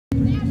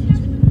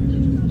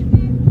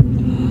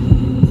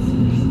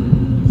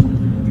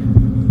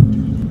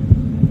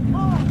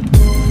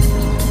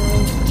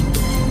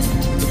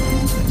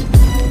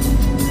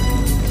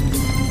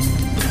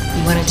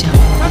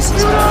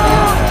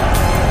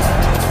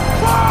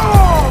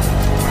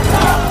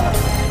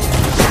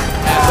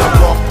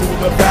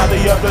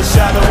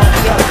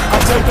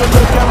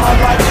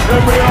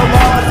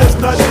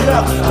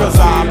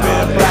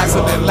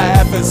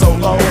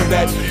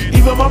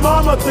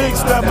mama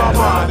thinks that my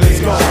mind is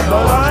gone,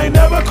 but I ain't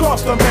never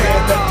crossed a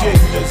man that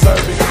didn't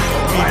deserve it.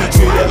 He be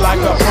treated like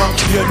a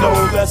punk, you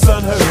know that's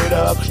unheard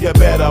of. You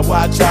better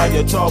watch how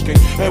you're talking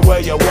and where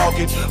you're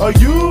walking, or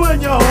you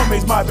and your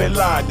homies might be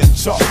lined in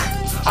chalk.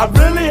 I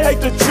really hate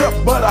the trip,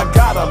 but I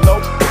gotta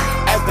low.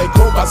 As they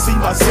croak, I see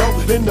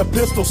myself in the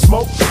pistol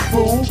smoke.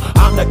 Fool,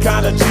 I'm the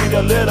kind of G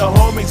the little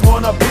homies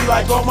wanna be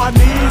like, on my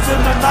knees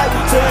in the night,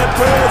 saying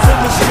prayers in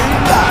the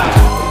street light.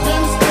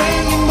 Been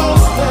spending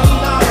most of their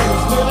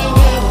lives living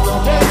in the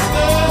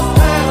gangsters'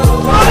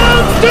 paradise.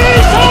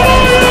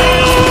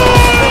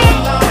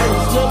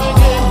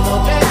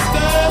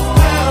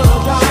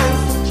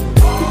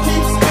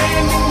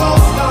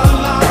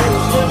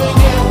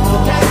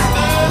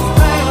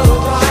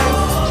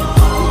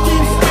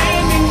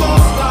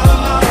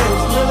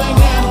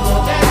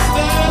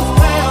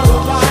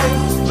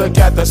 Look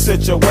at the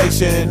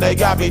situation they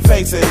got me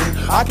facing.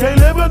 I can't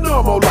live a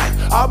normal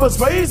life. I was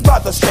raised by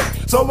the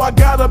state, so I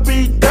gotta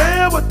be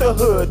down with the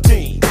hood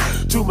team.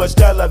 Too much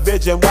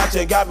television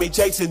watching got me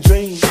chasing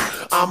dreams.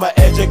 I'm an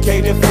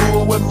educated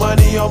fool with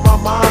money on my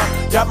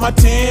mind. Got my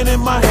 10 in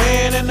my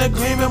hand and a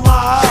gleam in my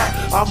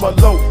eye. I'm a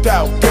loped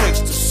out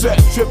gangster,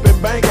 set tripping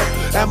banker,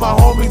 and my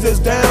homies is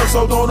down,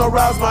 so don't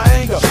arouse my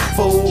anger.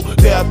 Fool,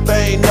 death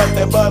ain't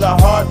nothing but a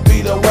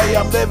heartbeat away.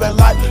 I'm living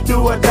life, do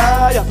or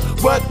die.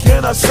 What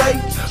can I say?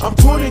 I'm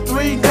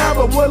 23 now,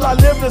 but will I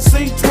live to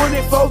see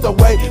 24? The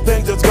way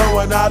things is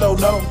going, I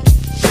don't know.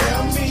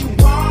 Tell me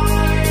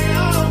why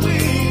are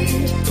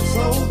we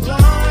so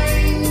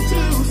blind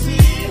to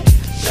see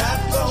that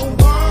the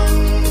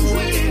ones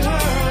we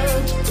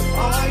hurt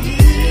are you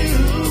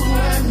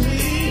and me?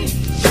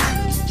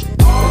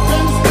 We've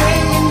been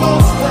spending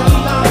most of our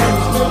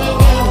lives living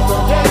in the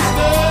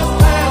gangsters'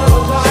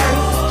 paradise.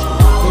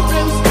 We've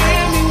been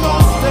spending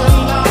most of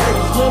our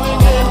lives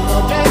living in the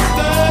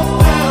gangsters'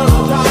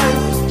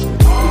 paradise.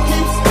 We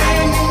keep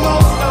spending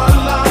most of our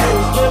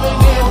lives living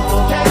in the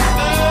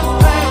gangsters'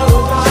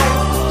 paradise.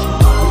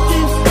 We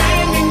keep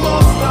spending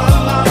most of our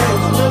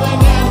lives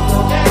living in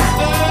the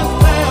gangsters'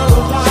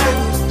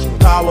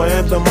 paradise. Power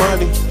and the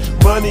money,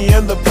 money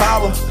and the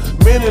power.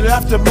 Minute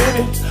after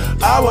minute,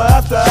 hour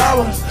after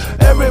hour,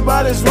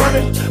 everybody's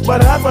running,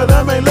 but half of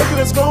them ain't looking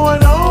what's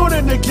going on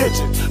in the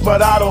kitchen.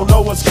 But I don't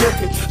know what's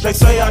cooking. They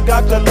say I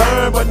got to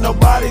learn, but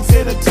nobody's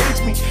here to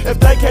teach me. If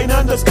they can't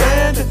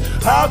understand it,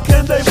 how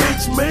can they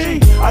reach me?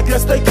 I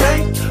guess they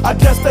can't, I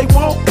guess they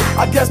won't,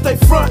 I guess they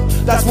front.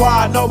 That's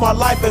why I know my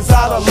life is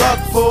out of luck,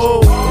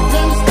 fool. We've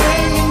been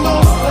spending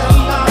most of our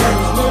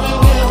lives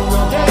living in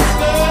the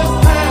gangsters'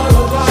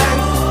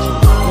 paradise.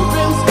 We've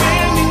been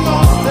spending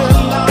most of our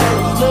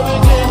lives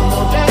living in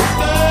the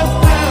gangsters'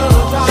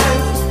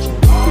 paradise.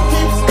 We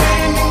keep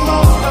spending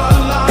most of our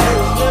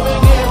lives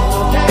living in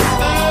the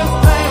gangsters'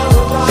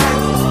 paradise.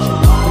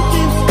 We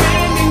keep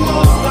spending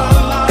most of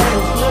our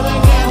lives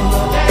living in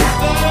the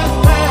gangsters'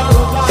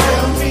 paradise.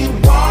 Tell me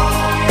why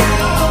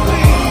are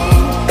we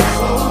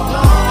so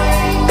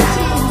blind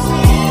to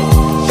see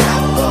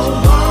that the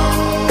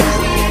ones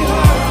we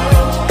hurt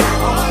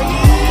are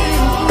you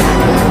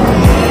and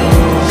me?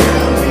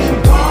 Tell me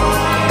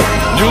why.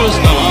 Newest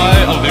ally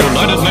of the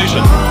United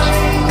Nations,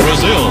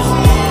 Brazil,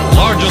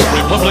 largest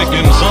republic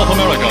in South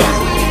America.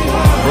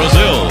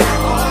 Brazil